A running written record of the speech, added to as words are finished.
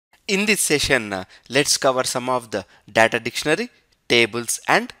In this session, let's cover some of the data dictionary, tables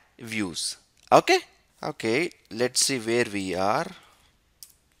and views. Okay? Okay, let's see where we are.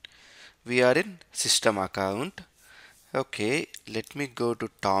 We are in system account. Okay, let me go to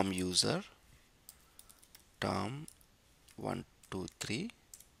Tom user. Tom 123,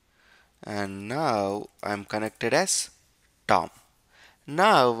 and now I'm connected as Tom.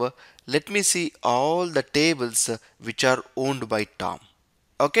 Now let me see all the tables which are owned by Tom.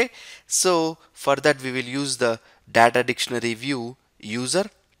 Okay, so for that we will use the data dictionary view user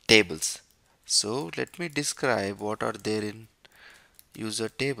tables. So let me describe what are there in user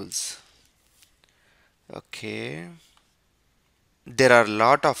tables. Okay, there are a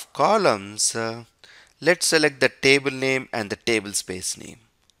lot of columns. Let's select the table name and the table space name.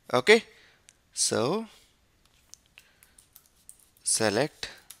 Okay, so select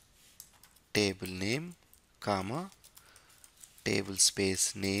table name comma table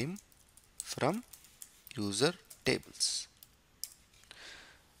space name from user tables.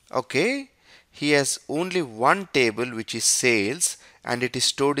 Okay, he has only one table which is sales and it is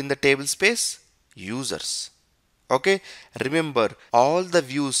stored in the table space users. Okay, remember all the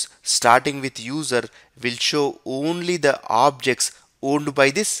views starting with user will show only the objects owned by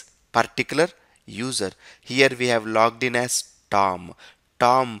this particular user. Here we have logged in as Tom.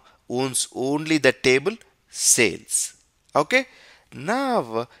 Tom owns only the table sales. Okay,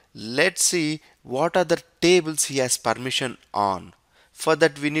 now let's see what are the tables he has permission on. For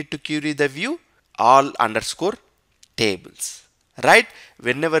that we need to query the view all underscore tables. Right?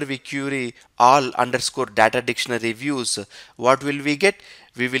 Whenever we query all underscore data dictionary views, what will we get?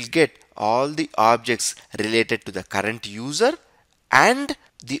 We will get all the objects related to the current user and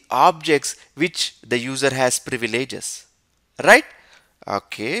the objects which the user has privileges. Right?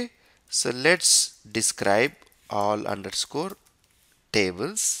 Okay. So let's describe all underscore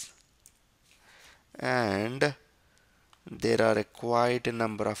tables, and there are quite a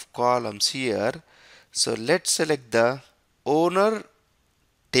number of columns here. So let's select the owner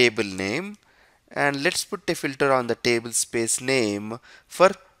table name and let's put a filter on the table space name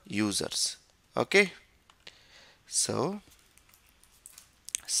for users. Okay, so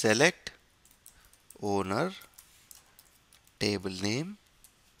select owner table name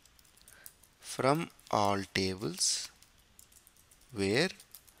from all tables where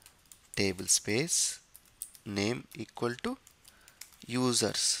table space name equal to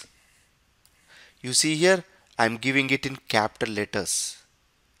users. You see here I'm giving it in capital letters.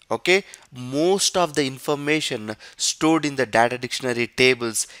 Okay, most of the information stored in the data dictionary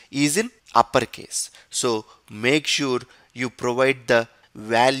tables is in uppercase. So make sure you provide the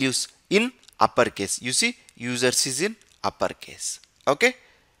values in uppercase. You see users is in uppercase. Okay,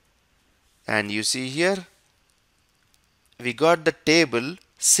 and you see here we got the table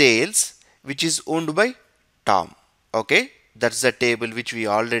sales which is owned by Tom. Okay, that's the table which we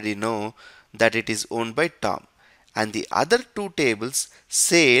already know that it is owned by Tom. And the other two tables,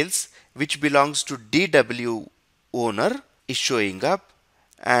 sales which belongs to DW owner is showing up,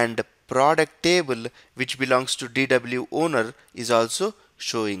 and product table which belongs to DW owner is also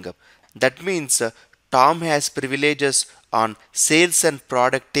showing up. That means Tom has privileges on sales and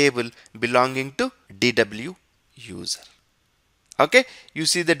product table belonging to DW user. Okay, you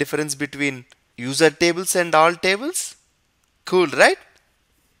see the difference between user tables and all tables? Cool, right?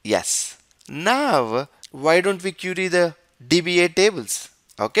 Yes. Now, why don't we query the DBA tables?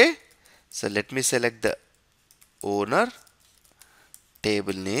 Okay, so let me select the owner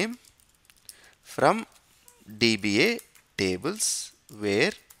table name from DBA tables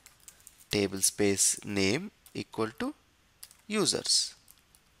where table space name equal to users.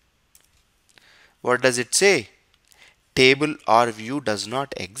 What does it say? Table or view does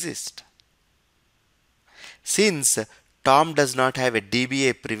not exist. Since Tom does not have a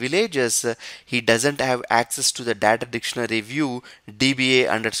DBA privileges, he doesn't have access to the data dictionary view DBA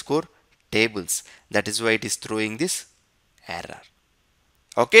underscore tables. That is why it is throwing this error.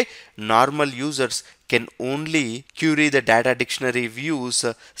 Okay, normal users can only query the data dictionary views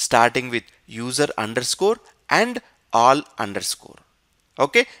starting with user underscore and all underscore.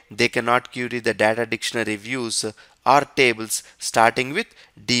 Okay, they cannot query the data dictionary views or tables starting with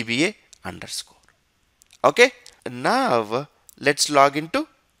DBA underscore. Okay, now let's log into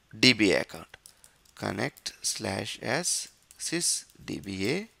DBA account. Connect /s sys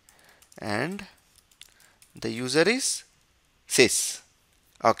DBA and the user is sys.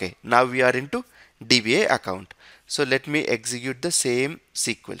 Okay, now we are into DBA account. So let me execute the same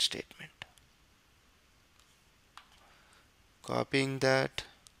SQL statement. Copying that,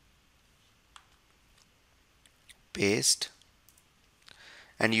 paste,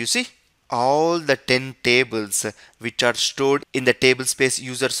 and you see all the 10 tables which are stored in the table space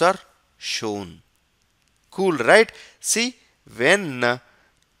users are shown. Cool, right? See, when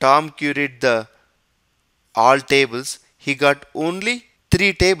Tom queried the all tables, he got only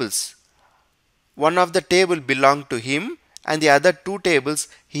 3 tables. One of the table belonged to him and the other 2 tables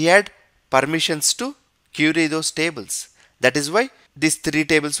he had permissions to query those tables. That is why these 3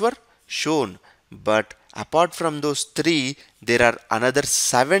 tables were shown. But apart from those 3, there are another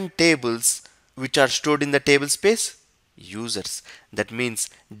 7 tables which are stored in the table space users. That means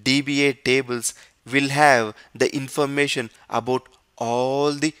DBA tables will have the information about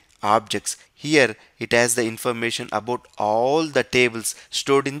all the objects. Here it has the information about all the tables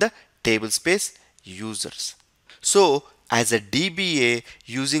stored in the table space users. So as a DBA,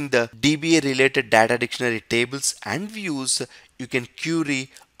 using the DBA related data dictionary tables and views, you can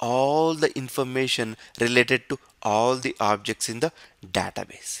query all the information related to all the objects in the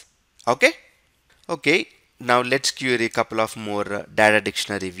database. Okay? Okay, now let's query a couple of more data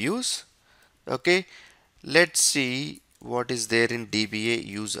dictionary views. Okay, let's see what is there in DBA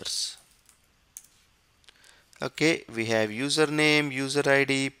users. Okay, we have username, user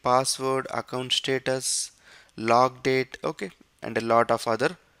ID, password, account status, log date, okay, and a lot of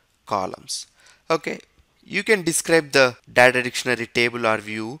other columns. Okay, you can describe the data dictionary table or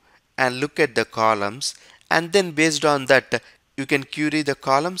view and look at the columns, and then based on that you can query the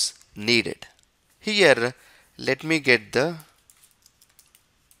columns needed. Here let me get the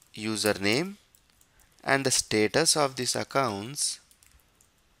username and the status of these accounts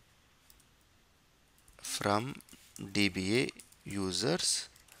from DBA users,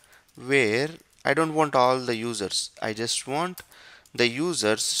 where I don't want all the users, I just want the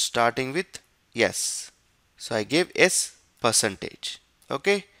users starting with yes. So I gave yes percentage.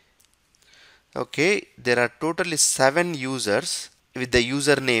 Okay. Okay, there are totally 7 users with the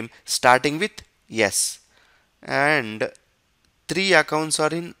username starting with yes, and 3 accounts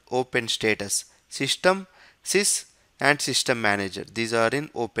are in open status: system, sys, and system manager. These are in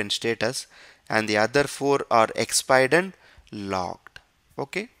open status, and the other 4 are expired and logged.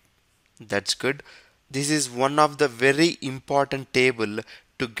 Okay, that's good. This is one of the very important table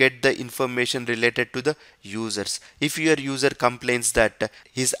to get the information related to the users. If your user complains that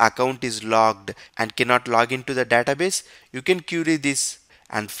his account is logged and cannot log into the database, you can query this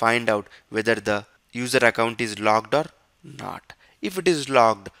and find out whether the user account is logged or not. If it is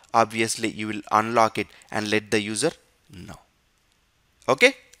logged, obviously you will unlock it and let the user know.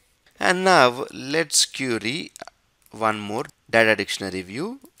 Okay? And now let's query one more data dictionary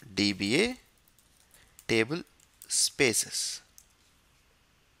view, DBA table spaces.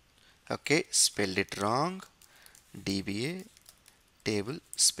 Okay, spelled it wrong. DBA table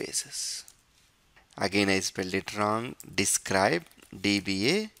spaces. Again I spelled it wrong. Describe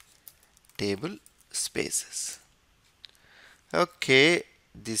DBA table spaces. Okay,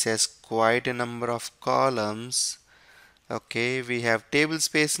 this has quite a number of columns. Okay, we have table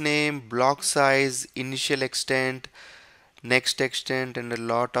space name, block size, initial extent, next extent, and a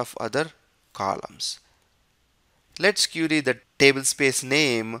lot of other columns. Let's query the table space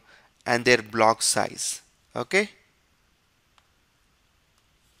name and their block size. Okay,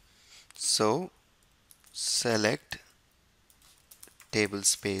 so select table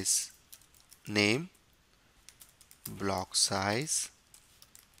space name, block size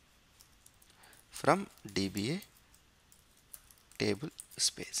from DBA table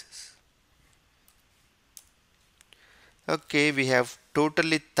spaces. Okay, we have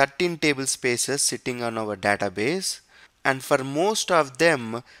totally 13 table spaces sitting on our database, and for most of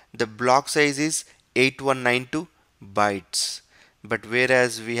them the block size is 8192 bytes. But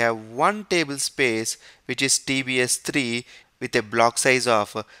whereas we have one table space which is TBS3 with a block size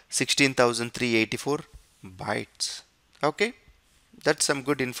of 16,384 bytes. Okay, that's some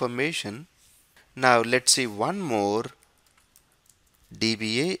good information. Now let's see one more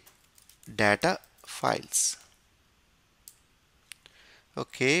DBA data files.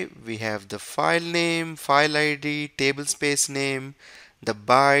 Okay, we have the file name, file ID, table space name, the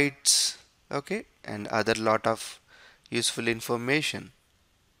bytes, okay, and other lot of useful information.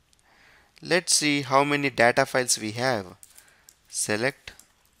 Let's see how many data files we have. Select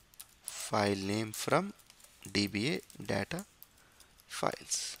file name from DBA data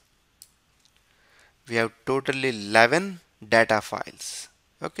files. We have totally 11 data files.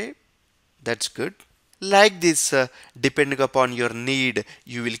 Okay, that's good. Like this, depending upon your need,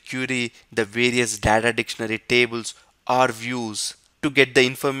 you will query the various data dictionary tables or views to get the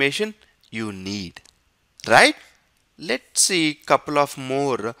information you need. Right? Let's see couple of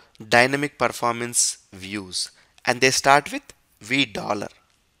more dynamic performance views, and they start with $.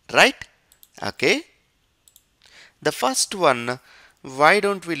 right? Okay. The first one, why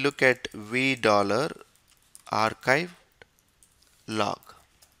don't we look at v dollar archive log?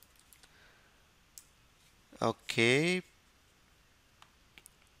 Okay,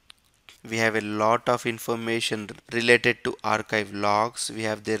 we have a lot of information related to archive logs. We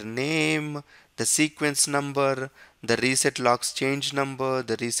have their name, the sequence number, the reset logs change number,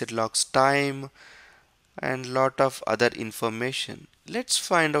 the reset logs time, and lot of other information. Let's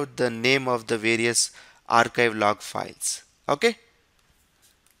find out the name of the various archive log files. Okay,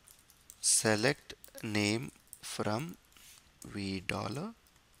 select name from v dollar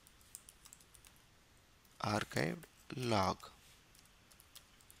archived log.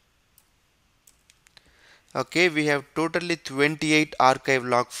 Okay, we have totally 28 archive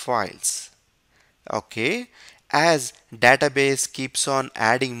log files. Okay, as database keeps on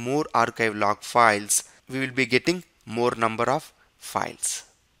adding more archive log files, we will be getting more number of files,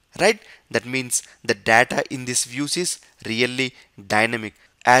 right? That means the data in this views is really dynamic.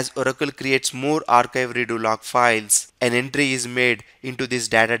 As Oracle creates more archive redo log files, an entry is made into this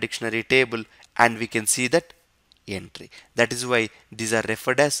data dictionary table and we can see that entry. That is why these are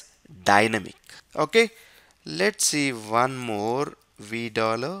referred as dynamic. Okay, let's see one more v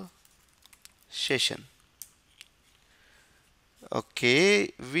dollar session.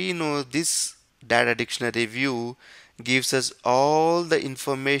 Okay, we know this data dictionary view gives us all the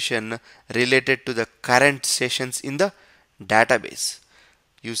information related to the current sessions in the database.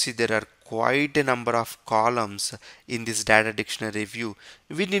 You see there are quite a number of columns in this data dictionary view.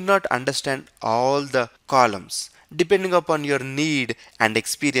 We need not understand all the columns. Depending upon your need and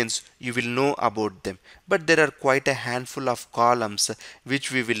experience, you will know about them. But there are quite a handful of columns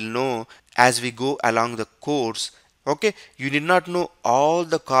which we will know as we go along the course. Okay, you need not know all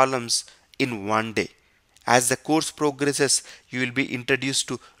the columns in one day. As the course progresses, you will be introduced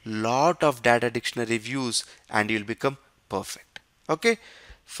to lot of data dictionary views and you will become perfect. Okay,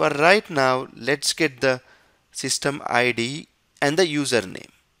 for right now, let's get the system ID and the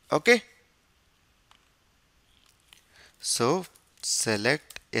username. Okay, so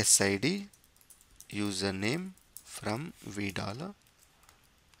select SID username from v dollar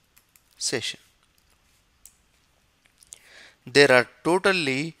session. There are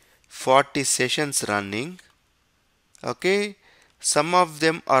totally 40 sessions running. Okay, some of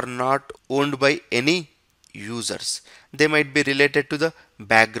them are not owned by any users. They might be related to the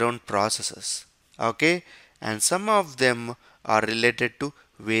background processes. Okay, and some of them are related to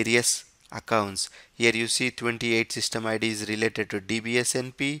various accounts. Here you see 28 system ID is related to DBA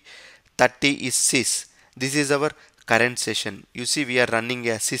NP, 30 is sys. This is our current session. You see we are running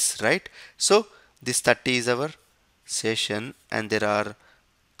a sys, right? So this 30 is our session and there are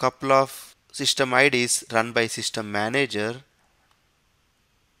couple of system IDs run by system manager.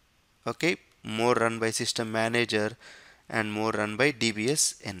 Okay, more run by system manager and more run by DBS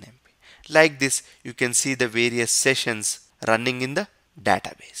NMP. Like this you can see the various sessions running in the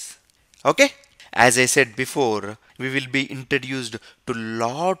database. Okay, as I said before, we will be introduced to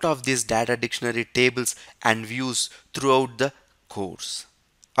lot of these data dictionary tables and views throughout the course.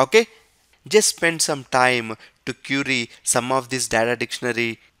 Okay, just spend some time to query some of these data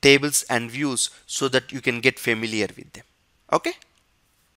dictionary tables and views so that you can get familiar with them. Okay.